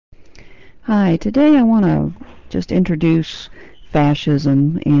Hi, today I want to just introduce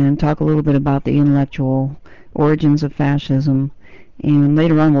fascism and talk a little bit about the intellectual origins of fascism, and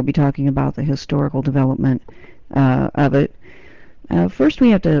later on we'll be talking about the historical development of it. First,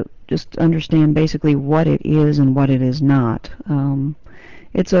 we have to just understand basically what it is and what it is not.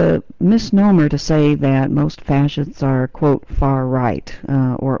 It's a misnomer to say that most fascists are, quote, far right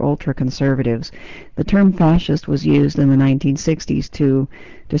or ultra-conservatives. The term fascist was used in the 1960s to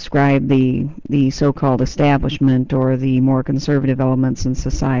describe the so-called establishment or the more conservative elements in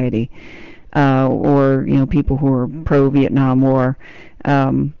society, or people who are pro-Vietnam War.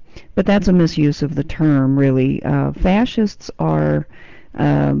 But that's a misuse of the term, really. Fascists are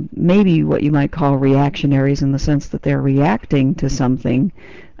maybe what you might call reactionaries in the sense that they're reacting to something,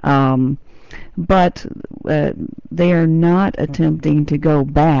 but they are not attempting to go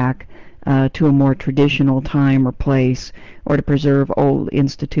back to a more traditional time or place, or to preserve old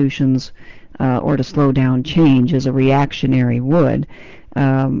institutions, or to slow down change as a reactionary would.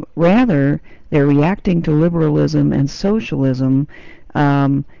 Rather, they're reacting to liberalism and socialism,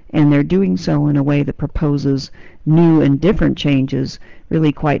 and they're doing so in a way that proposes new and different changes,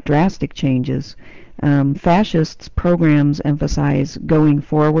 really quite drastic changes. Fascists' programs emphasize going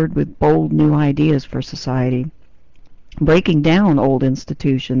forward with bold new ideas for society, breaking down old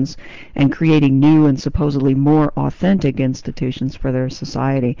institutions and creating new and supposedly more authentic institutions for their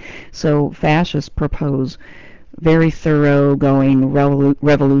society. So fascists propose very thoroughgoing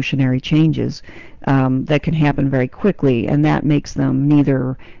revolutionary changes that can happen very quickly, and that makes them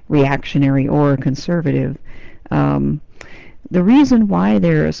neither reactionary or conservative. The reason why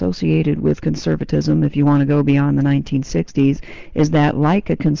they're associated with conservatism, if you want to go beyond the 1960s, is that, like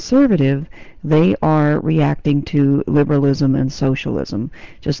a conservative, they are reacting to liberalism and socialism,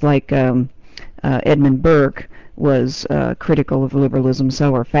 just like Edmund Burke was critical of liberalism,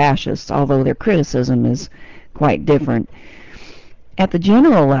 so are fascists, although their criticism is quite different. At the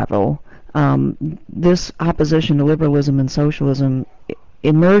general level, this opposition to liberalism and socialism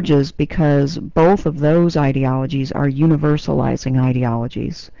emerges because both of those ideologies are universalizing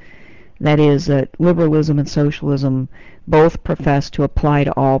ideologies. That is, that liberalism and socialism both profess to apply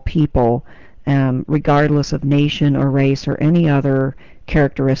to all people, regardless of nation or race or any other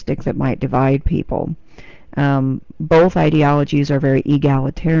characteristic that might divide people. Both ideologies are very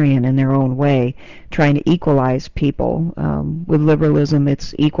egalitarian in their own way, trying to equalize people. With liberalism,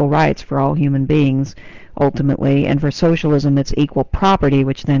 it's equal rights for all human beings, ultimately, and for socialism, it's equal property,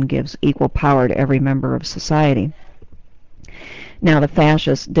 which then gives equal power to every member of society. Now, the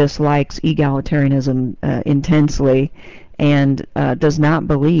fascist dislikes egalitarianism intensely, and does not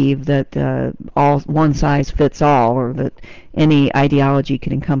believe that all one size fits all, or that any ideology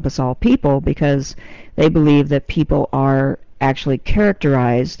can encompass all people, because they believe that people are actually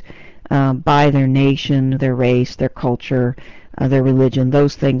characterized by their nation, their race, their culture, their religion,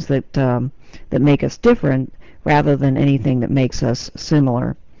 those things that make us different, rather than anything that makes us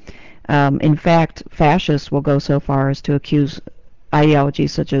similar. In fact, fascists will go so far as to accuse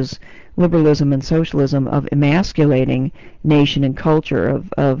ideologies such as liberalism and socialism of emasculating nation and culture,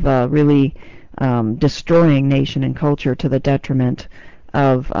 of really destroying nation and culture to the detriment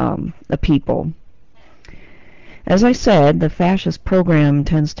of the people. As I said, the fascist program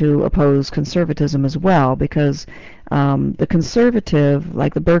tends to oppose conservatism as well, because the conservative,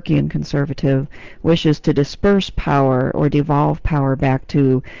 like the Burkean conservative, wishes to disperse power or devolve power back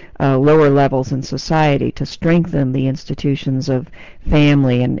to lower levels in society, to strengthen the institutions of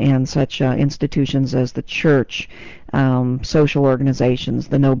family and such institutions as the church, social organizations,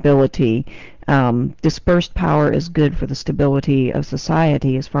 the nobility. Dispersed power is good for the stability of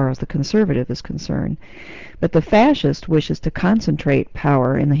society as far as the conservative is concerned. But the fascist wishes to concentrate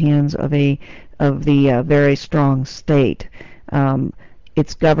power in the hands of the very strong state.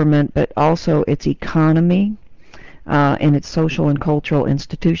 Its government, but also its economy, and its social and cultural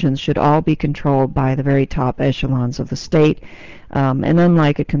institutions should all be controlled by the very top echelons of the state. And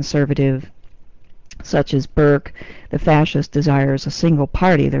unlike a conservative such as Burke, the fascist desires a single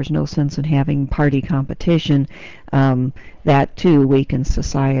party. There's no sense in having party competition. That too weakens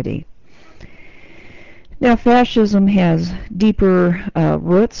society. Now, fascism has deeper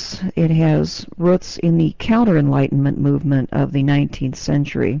roots. It has roots in the Counter-Enlightenment movement of the 19th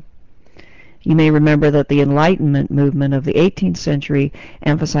century. You may remember that the Enlightenment movement of the 18th century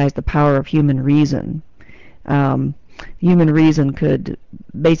emphasized the power of human reason. Human reason could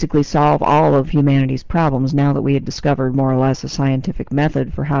basically solve all of humanity's problems now that we had discovered more or less a scientific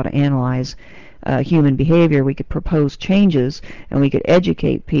method for how to analyze human behavior. We could propose changes, and we could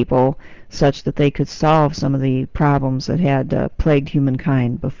educate people such that they could solve some of the problems that had plagued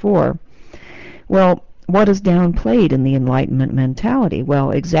humankind before. Well, what is downplayed in the Enlightenment mentality?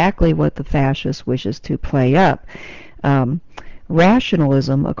 Well, exactly what the fascist wishes to play up. Um,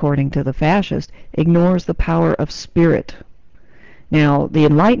 Rationalism, according to the fascist, ignores the power of spirit. Now, the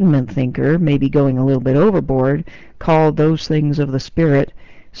Enlightenment thinker, maybe going a little bit overboard, called those things of the spirit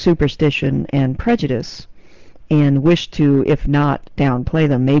superstition and prejudice, and wished to, if not downplay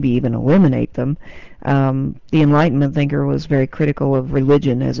them, maybe even eliminate them. The Enlightenment thinker was very critical of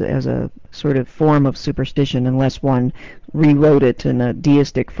religion as a sort of form of superstition. Unless one rewrote it in a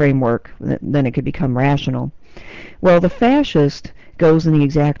deistic framework, then it could become rational. Well, the fascist goes in the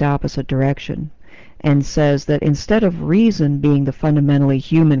exact opposite direction and says that instead of reason being the fundamentally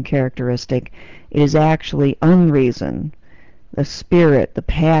human characteristic, it is actually unreason, the spirit, the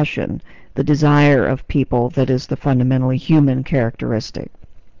passion, the desire of people that is the fundamentally human characteristic.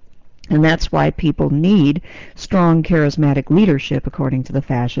 And that's why people need strong charismatic leadership, according to the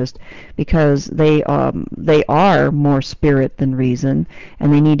fascist, because they are more spirit than reason,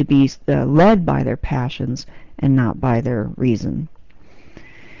 and they need to be led by their passions and not by their reason.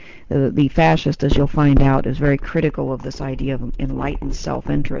 The fascist, as you'll find out, is very critical of this idea of enlightened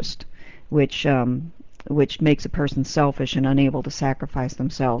self-interest, which makes a person selfish and unable to sacrifice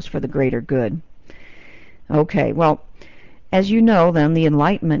themselves for the greater good. Okay, well, as you know, then, the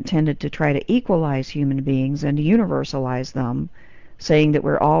Enlightenment tended to try to equalize human beings and to universalize them, saying that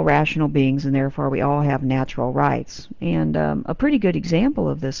we're all rational beings and therefore we all have natural rights. And a pretty good example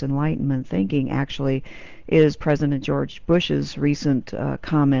of this Enlightenment thinking, actually, is President George Bush's recent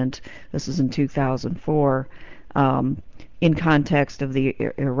comment. This is in 2004, in context of the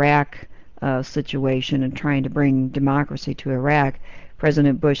Iraq situation and trying to bring democracy to Iraq.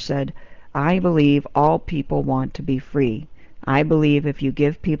 President Bush said, "I believe all people want to be free. I believe if you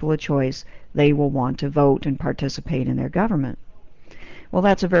give people a choice, they will want to vote and participate in their government." Well,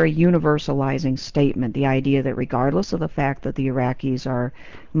 that's a very universalizing statement, the idea that regardless of the fact that the Iraqis are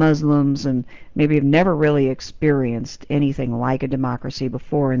Muslims and maybe have never really experienced anything like a democracy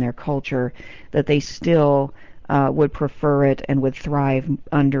before in their culture, that they still would prefer it and would thrive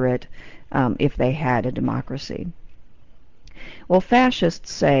under it if they had a democracy. Well,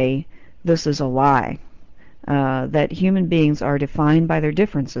 fascists say this is a lie. That human beings are defined by their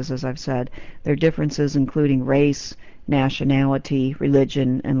differences, as I've said, their differences including race, nationality,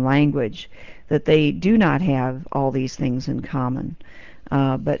 religion, and language, that they do not have all these things in common,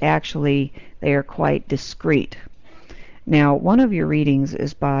 but actually they are quite discrete. Now, one of your readings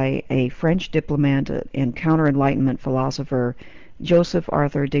is by a French diplomat and Counter-Enlightenment philosopher, Joseph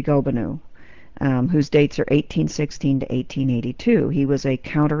Arthur de Gobineau, whose dates are 1816 to 1882. He was a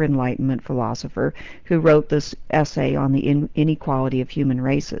Counter-Enlightenment philosopher who wrote this essay on the inequality of human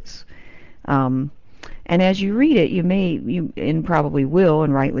races. And as you read it, you and probably will,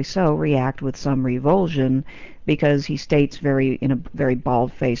 and rightly so, react with some revulsion, because he states in a very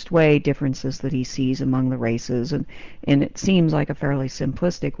bald-faced way differences that he sees among the races, and it seems like a fairly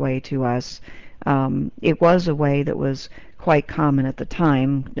simplistic way to us. It was a way that was quite common at the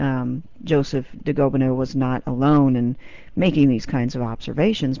time. Joseph de Gobineau was not alone in making these kinds of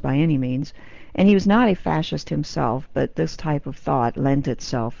observations by any means, and he was not a fascist himself, but this type of thought lent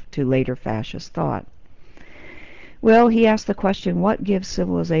itself to later fascist thought. Well, he asked the question, what gives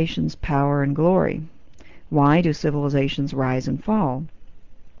civilizations power and glory? Why do civilizations rise and fall?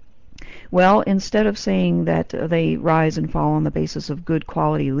 Well, instead of saying that they rise and fall on the basis of good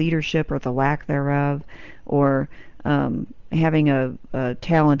quality leadership or the lack thereof, or having a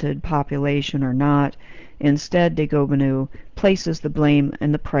talented population or not, instead de Gobineau places the blame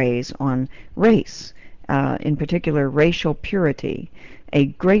and the praise on race, in particular racial purity. A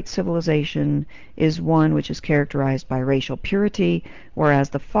great civilization is one which is characterized by racial purity, whereas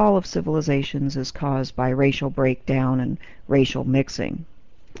the fall of civilizations is caused by racial breakdown and racial mixing.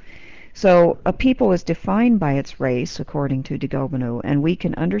 So a people is defined by its race, according to de Gobineau, and we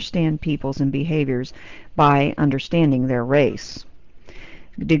can understand peoples and behaviors by understanding their race.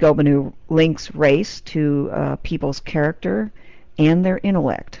 De Gobineau links race to people's character and their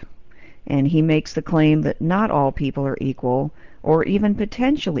intellect, and he makes the claim that not all people are equal, or even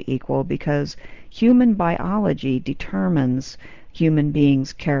potentially equal, because human biology determines human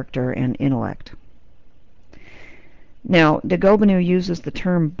beings' character and intellect. Now, de Gobineau uses the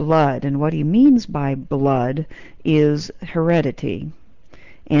term blood, and what he means by blood is heredity.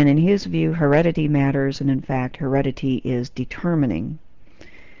 And in his view, heredity matters, and in fact, heredity is determining.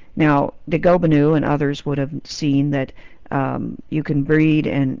 Now, de Gobineau and others would have seen that you can breed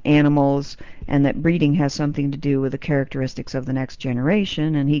in animals, and that breeding has something to do with the characteristics of the next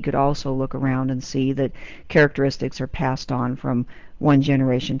generation, and he could also look around and see that characteristics are passed on from one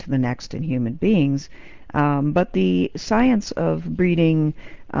generation to the next in human beings. But the science of breeding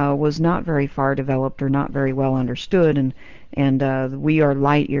was not very far developed or not very well understood, and we are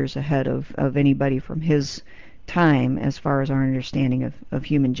light years ahead of anybody from his time as far as our understanding of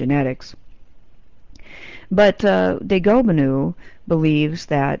human genetics. But de Gobineau believes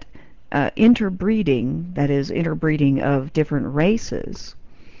that interbreeding, that is, interbreeding of different races,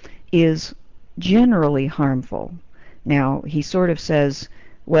 is generally harmful. Now, he sort of says,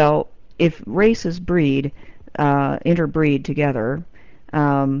 well, if races interbreed together,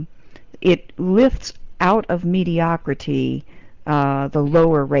 it lifts out of mediocrity the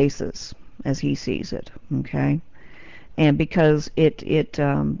lower races, as he sees it. Okay, and because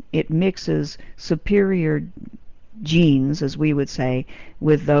it mixes superior genes, as we would say,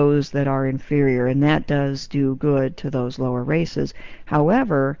 with those that are inferior, and that does do good to those lower races.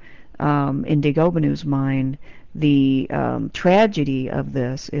 However, in de Gobineau's mind, the tragedy of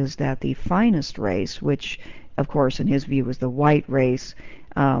this is that the finest race, which of course in his view was the white race,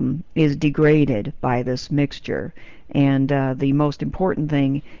 is degraded by this mixture, and the most important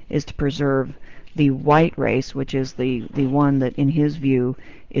thing is to preserve the white race, which is the one that in his view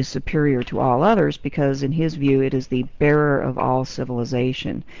is superior to all others, because in his view it is the bearer of all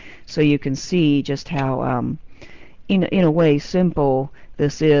civilization. So you can see just how in a way simple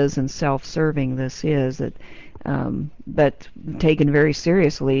this is and self-serving this is, that but taken very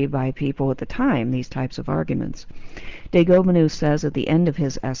seriously by people at the time, these types of arguments. De Gobineau says at the end of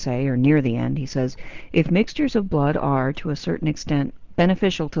his essay, or near the end, he says, if mixtures of blood are, to a certain extent,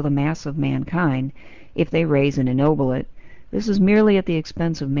 beneficial to the mass of mankind, if they raise and ennoble it, this is merely at the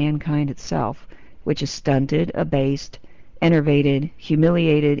expense of mankind itself, which is stunted, abased, enervated,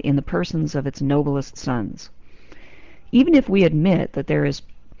 humiliated in the persons of its noblest sons. Even if we admit that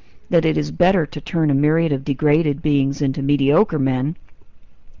it is better to turn a myriad of degraded beings into mediocre men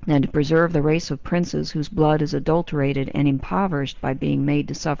than to preserve the race of princes whose blood is adulterated and impoverished by being made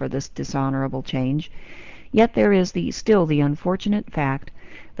to suffer this dishonorable change, yet there is still the unfortunate fact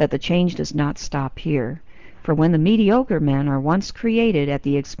that the change does not stop here. For when the mediocre men are once created at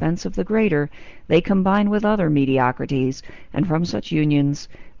the expense of the greater, they combine with other mediocrities, and from such unions,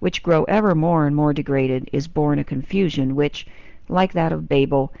 which grow ever more and more degraded, is born a confusion which, like that of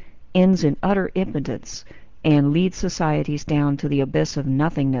Babel, ends in utter impotence, and leads societies down to the abyss of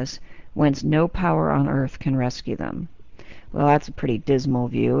nothingness, whence no power on earth can rescue them. Well, that's a pretty dismal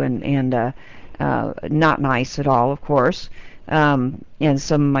view, and not nice at all, of course. And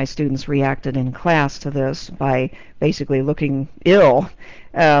some of my students reacted in class to this by basically looking ill.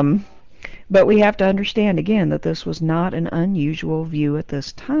 But we have to understand, again, that this was not an unusual view at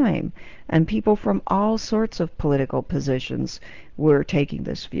this time, and people from all sorts of political positions were taking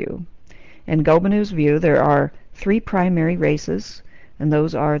this view. In Gobineau's view, there are three primary races, and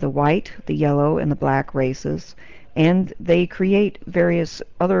those are the white, the yellow, and the black races, and they create various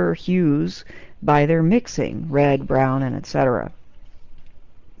other hues by their mixing, red, brown, and etc.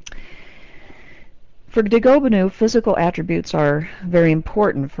 For de Gobineau, physical attributes are very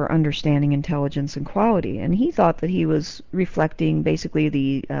important for understanding intelligence and quality, and he thought that he was reflecting basically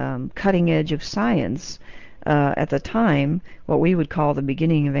the cutting edge of science at the time, what we would call the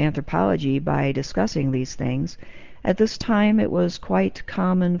beginning of anthropology, by discussing these things. At this time, it was quite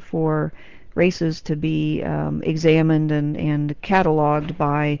common for races to be examined and cataloged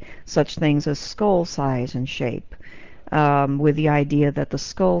by such things as skull size and shape, with the idea that the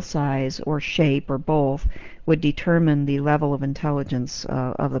skull size or shape or both would determine the level of intelligence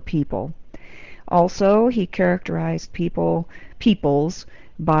of the people. Also, he characterized peoples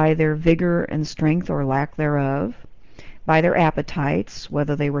by their vigor and strength or lack thereof, by their appetites,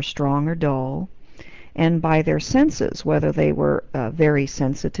 whether they were strong or dull, and by their senses, whether they were very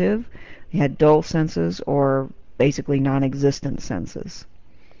sensitive, had dull senses, or basically non-existent senses.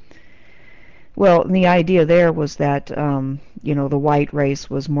 Well, the idea there was that, the white race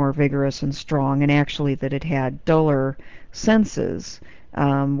was more vigorous and strong, and actually that it had duller senses,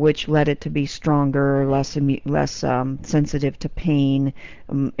 which led it to be stronger, less sensitive to pain,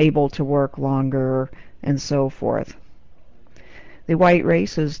 able to work longer, and so forth. The white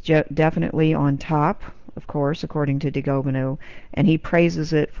race is definitely on top, of course, according to de Gobineau, and he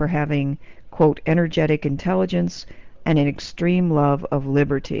praises it for having, quote, energetic intelligence and an extreme love of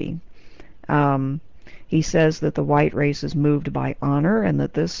liberty. He says that the white race is moved by honor, and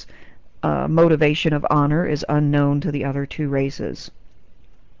that this motivation of honor is unknown to the other two races.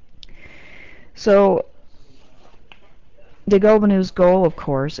 So de Gobineau's goal, of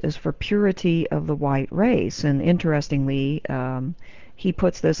course, is for purity of the white race, and interestingly, he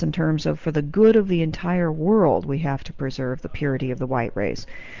puts this in terms of for the good of the entire world, we have to preserve the purity of the white race.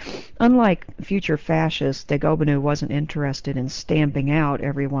 Unlike future fascists, de Gobineau wasn't interested in stamping out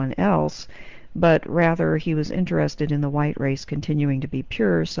everyone else, but rather he was interested in the white race continuing to be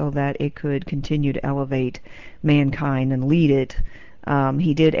pure so that it could continue to elevate mankind and lead it.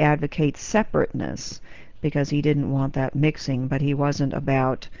 He did advocate separateness because he didn't want that mixing, but he wasn't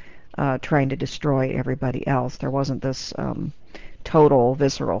about trying to destroy everybody else. There wasn't this total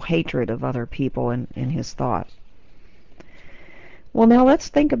visceral hatred of other people in his thought. Well, now let's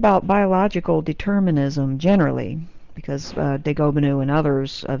think about biological determinism generally, because de Gobineau and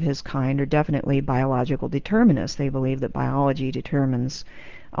others of his kind are definitely biological determinists. They believe that biology determines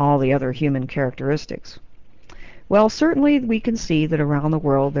all the other human characteristics. Well, certainly we can see that around the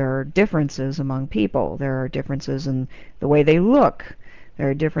world there are differences among people. There are differences in the way they look. There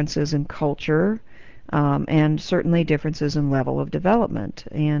are differences in culture, and certainly differences in level of development.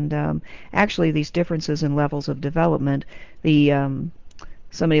 And actually these differences in levels of development,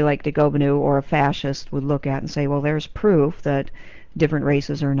 somebody like de Gobineau or a fascist would look at and say, well, there's proof that different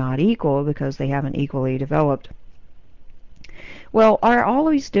races are not equal because they haven't equally developed. Well, are all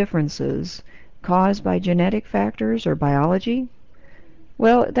these differences caused by genetic factors or biology?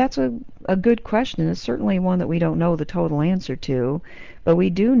 Well, that's a good question. It's certainly one that we don't know the total answer to, but we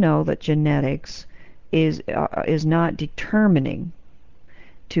do know that genetics is not determining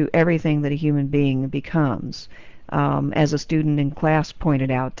to everything that a human being becomes. As a student in class pointed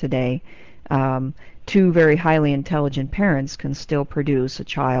out today, two very highly intelligent parents can still produce a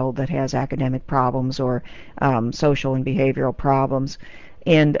child that has academic problems or social and behavioral problems.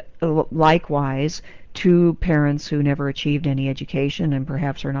 And likewise, two parents who never achieved any education and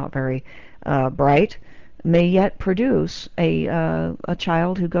perhaps are not very bright may yet produce a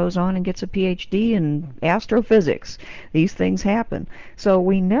child who goes on and gets a PhD in astrophysics. These things happen. So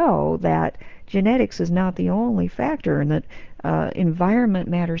we know that genetics is not the only factor, and that environment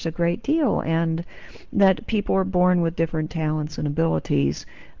matters a great deal, and that people are born with different talents and abilities,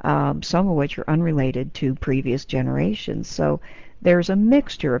 some of which are unrelated to previous generations. So there's a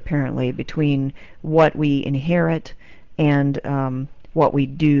mixture apparently between what we inherit and what we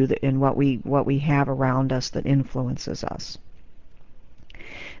do and what we have around us that influences us.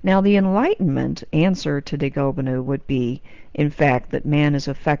 Now, the Enlightenment answer to de Gobineau would be, in fact, that man is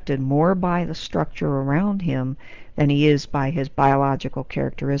affected more by the structure around him than he is by his biological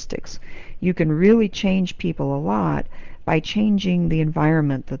characteristics. You can really change people a lot by changing the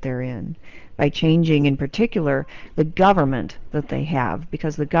environment that they're in, by changing in particular the government that they have,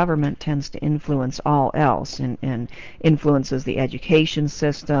 because the government tends to influence all else and influences the education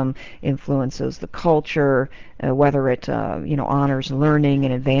system, influences the culture, whether it honors learning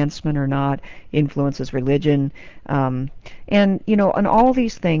and advancement or not, influences religion, and all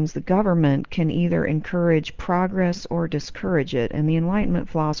these things the government can either encourage progress or discourage it. And the Enlightenment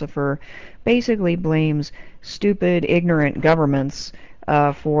philosopher basically blames stupid, ignorant governments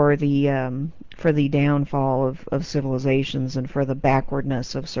for the downfall of civilizations and for the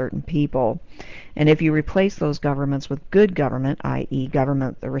backwardness of certain people. And if you replace those governments with good government, i.e.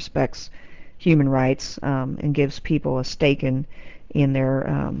 government that respects human rights and gives people a stake in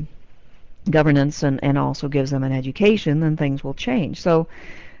their governance and also gives them an education, then things will change. So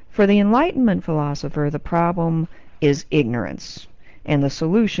for the Enlightenment philosopher, the problem is ignorance, and the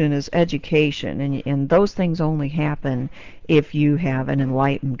solution is education, and those things only happen if you have an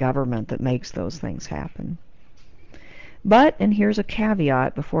enlightened government that makes those things happen. But, and here's a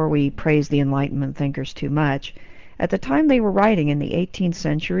caveat before we praise the Enlightenment thinkers too much, at the time they were writing in the 18th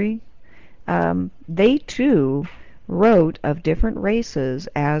century, they too wrote of different races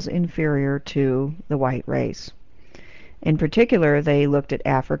as inferior to the white race. In particular, they looked at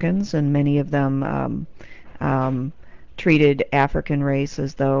Africans, and many of them treated African race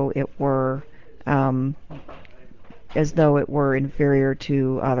as though it were inferior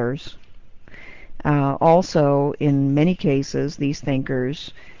to others. Also, in many cases, these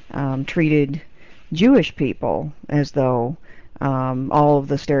thinkers treated Jewish people as though all of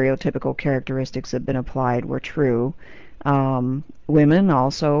the stereotypical characteristics that had been applied were true. Women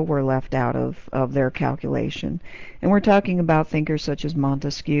also were left out of their calculation. And we're talking about thinkers such as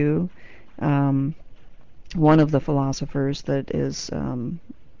Montesquieu, one of the philosophers that is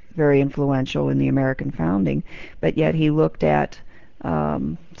very influential in the American founding, but yet he looked at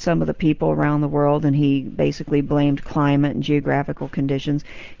some of the people around the world, and he basically blamed climate and geographical conditions.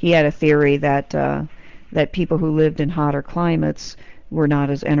 He had a theory that people who lived in hotter climates were not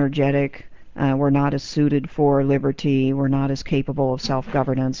as energetic Were not as suited for liberty, were not as capable of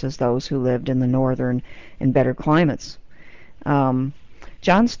self-governance as those who lived in the northern and better climates.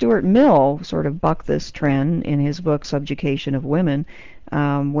 John Stuart Mill sort of bucked this trend in his book Subjugation of Women,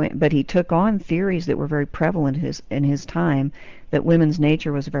 but he took on theories that were very prevalent in his time, that women's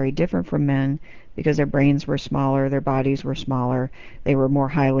nature was very different from men because their brains were smaller, their bodies were smaller, they were more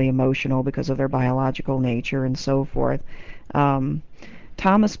highly emotional because of their biological nature and so forth.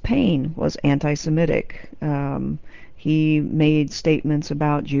 Thomas Paine was anti-Semitic. He made statements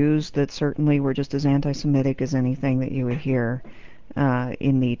about Jews that certainly were just as anti-Semitic as anything that you would hear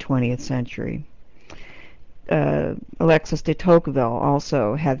in the 20th century. Alexis de Tocqueville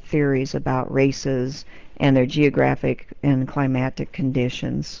also had theories about races and their geographic and climatic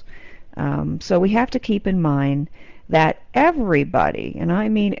conditions. So we have to keep in mind that everybody, and I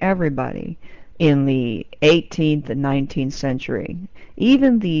mean everybody, in the 18th and 19th century,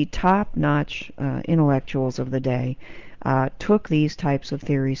 even the top-notch intellectuals of the day, took these types of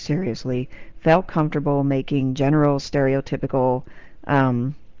theories seriously, felt comfortable making general stereotypical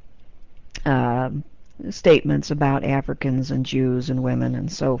statements about Africans and Jews and women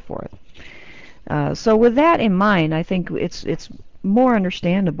and so forth. So with that in mind, I think it's more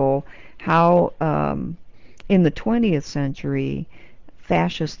understandable how in the 20th century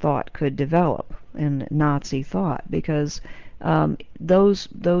fascist thought could develop and Nazi thought, because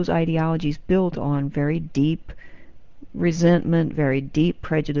those ideologies built on very deep resentment, very deep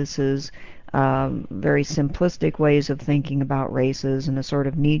prejudices, very simplistic ways of thinking about races, and a sort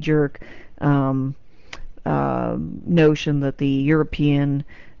of knee-jerk notion that the European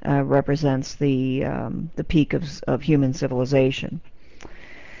represents the peak of human civilization.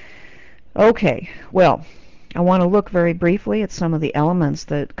 Okay, well, I want to look very briefly at some of the elements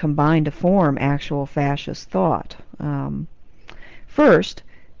that combine to form actual fascist thought. First,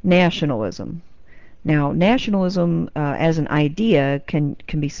 nationalism. Now, nationalism as an idea can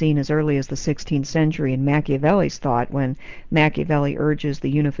be seen as early as the 16th century in Machiavelli's thought, when Machiavelli urges the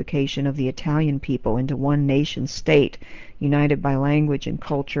unification of the Italian people into one nation-state, united by language and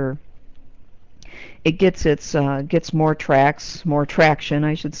culture. It gets more traction,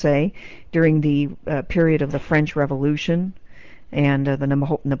 I should say, during the period of the French Revolution and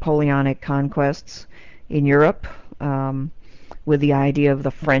the Napoleonic conquests in Europe, with the idea of the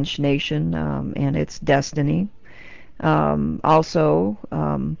French nation and its destiny. Also,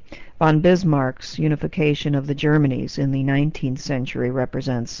 von Bismarck's unification of the Germanies in the 19th century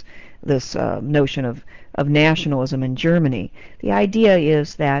represents this notion of nationalism in Germany. The idea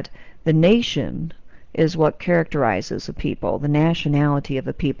is that the nation is what characterizes a people. The nationality of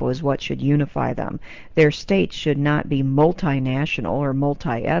a people is what should unify them. Their states should not be multinational or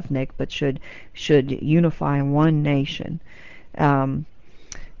multi-ethnic, but should unify one nation. And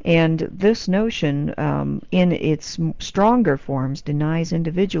this notion, in its stronger forms, denies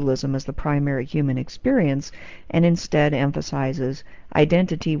individualism as the primary human experience, and instead emphasizes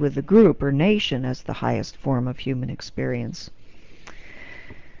identity with the group or nation as the highest form of human experience.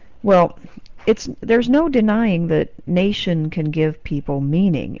 Well, there's no denying that nation can give people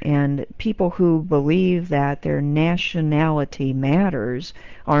meaning, and people who believe that their nationality matters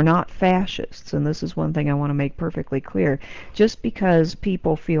are not fascists, and this is one thing I want to make perfectly clear. Just because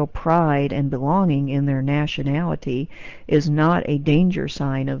people feel pride and belonging in their nationality is not a danger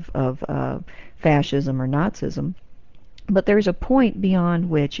sign of fascism or Nazism, but there's a point beyond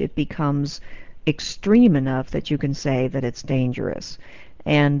which it becomes extreme enough that you can say that it's dangerous.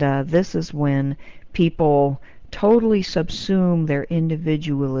 And this is when people totally subsume their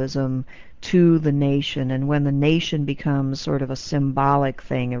individualism to the nation, and when the nation becomes sort of a symbolic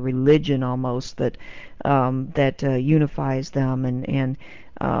thing, a religion almost, that unifies them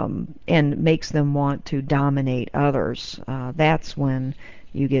and makes them want to dominate others. That's when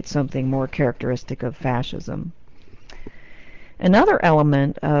you get something more characteristic of fascism. Another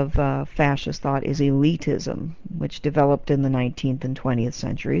element of fascist thought is elitism, which developed in the 19th and 20th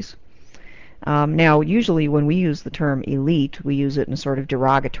centuries. Now, usually when we use the term elite, we use it in a sort of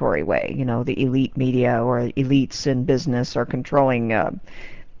derogatory way. You know, the elite media or elites in business are controlling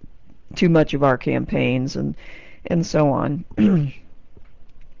too much of our campaigns and so on.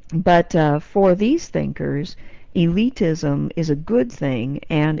 But for these thinkers, elitism is a good thing,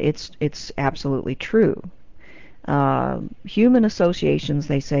 and it's absolutely true. Human associations,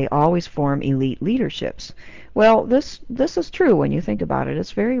 they say, always form elite leaderships. Well, this is true when you think about it.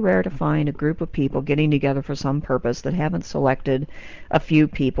 It's very rare to find a group of people getting together for some purpose that haven't selected a few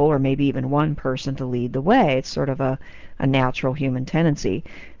people or maybe even one person to lead the way. It's sort of a natural human tendency.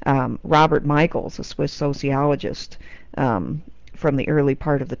 Robert Michaels, a Swiss sociologist, from the early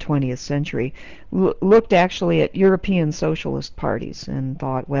part of the 20th century, looked actually at European socialist parties and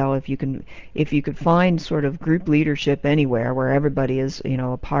thought, well, if you could find sort of group leadership anywhere where everybody is,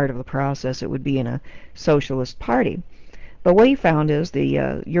 a part of the process, it would be in a socialist party. But what he found is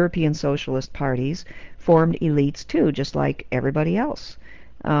the European socialist parties formed elites too, just like everybody else.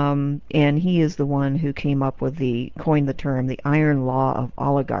 And he is the one who coined the term, the iron law of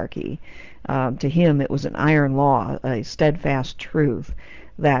oligarchy. To him, it was an iron law, a steadfast truth,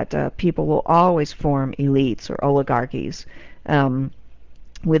 that people will always form elites or oligarchies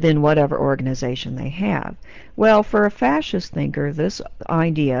within whatever organization they have. Well, for a fascist thinker, this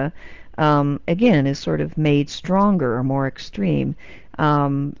idea, again, is sort of made stronger or more extreme.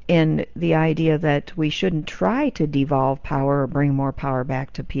 And the idea that we shouldn't try to devolve power or bring more power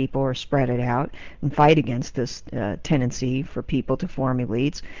back to people or spread it out and fight against this tendency for people to form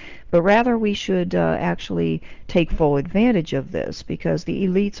elites, but rather we should actually take full advantage of this, because the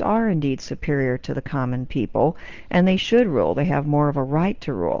elites are indeed superior to the common people, and they should rule. They have more of a right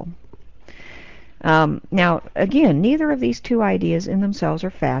to rule. Now, again, neither of these two ideas in themselves are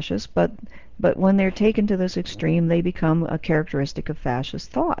fascist, but when they're taken to this extreme, they become a characteristic of fascist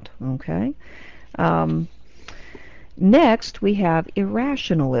thought. Okay. Next, we have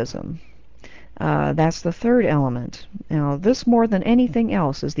irrationalism. That's the third element. Now, this more than anything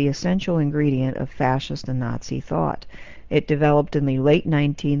else is the essential ingredient of fascist and Nazi thought. It developed in the late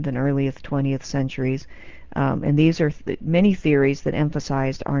 19th and early 20th centuries, and these are many theories that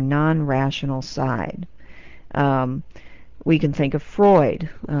emphasized our non-rational side. We can think of Freud,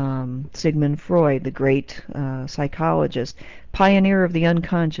 Sigmund Freud, the great psychologist, pioneer of the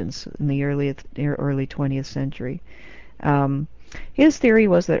unconscious in the early 20th century. His theory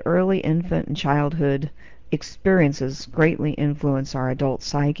was that early infant and childhood experiences greatly influence our adult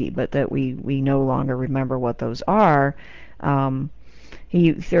psyche, but that we no longer remember what those are.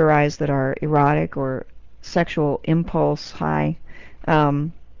 He theorized that our erotic or sexual impulse high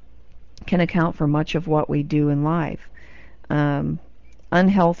can account for much of what we do in life.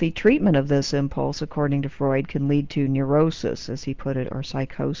 Unhealthy treatment of this impulse, according to Freud, can lead to neurosis, as he put it, or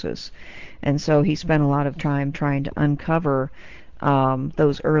psychosis. And so he spent a lot of time trying to uncover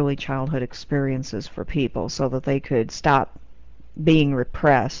those early childhood experiences for people so that they could stop being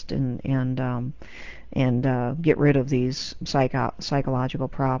repressed and get rid of these psychological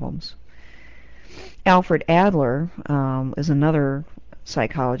problems. Alfred Adler is another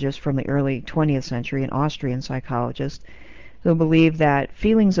psychologist from the early 20th century, an Austrian psychologist, who believed that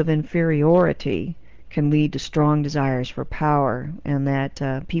feelings of inferiority can lead to strong desires for power, and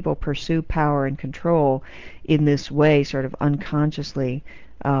that people pursue power and control in this way, sort of unconsciously,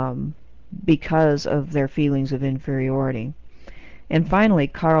 because of their feelings of inferiority. And finally,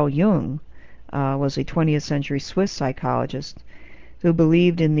 Carl Jung was a 20th century Swiss psychologist who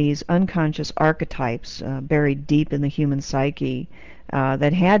believed in these unconscious archetypes buried deep in the human psyche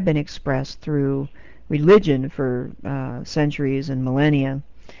that had been expressed through religion for centuries and millennia,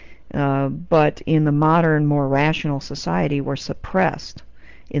 but in the modern, more rational society were suppressed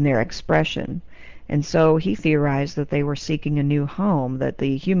in their expression. And so he theorized that they were seeking a new home, that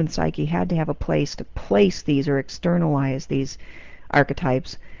the human psyche had to have a place to place these or externalize these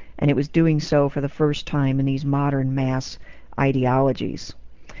archetypes, and it was doing so for the first time in these modern mass ideologies.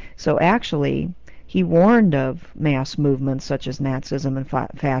 So actually, he warned of mass movements such as Nazism and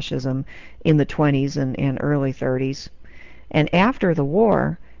fascism in the 20s and early 30s. And after the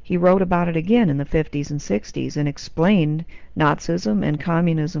war, he wrote about it again in the 50s and 60s and explained Nazism and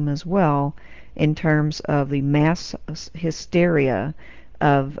communism as well in terms of the mass hysteria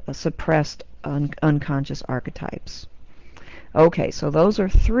of suppressed unconscious archetypes. Okay, so those are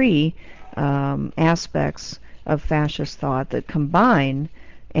three aspects of fascist thought that combined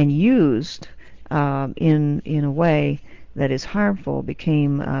and used in a way that is harmful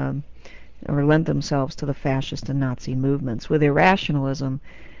became or lent themselves to the fascist and Nazi movements. With irrationalism,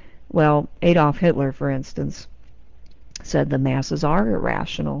 well, Adolf Hitler, for instance, said the masses are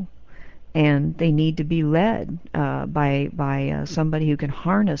irrational and they need to be led by somebody who can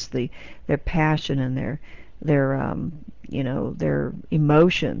harness their passion and their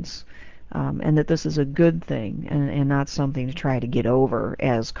emotions, and that this is a good thing and not something to try to get over,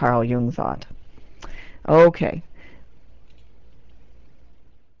 as Carl Jung thought. Okay,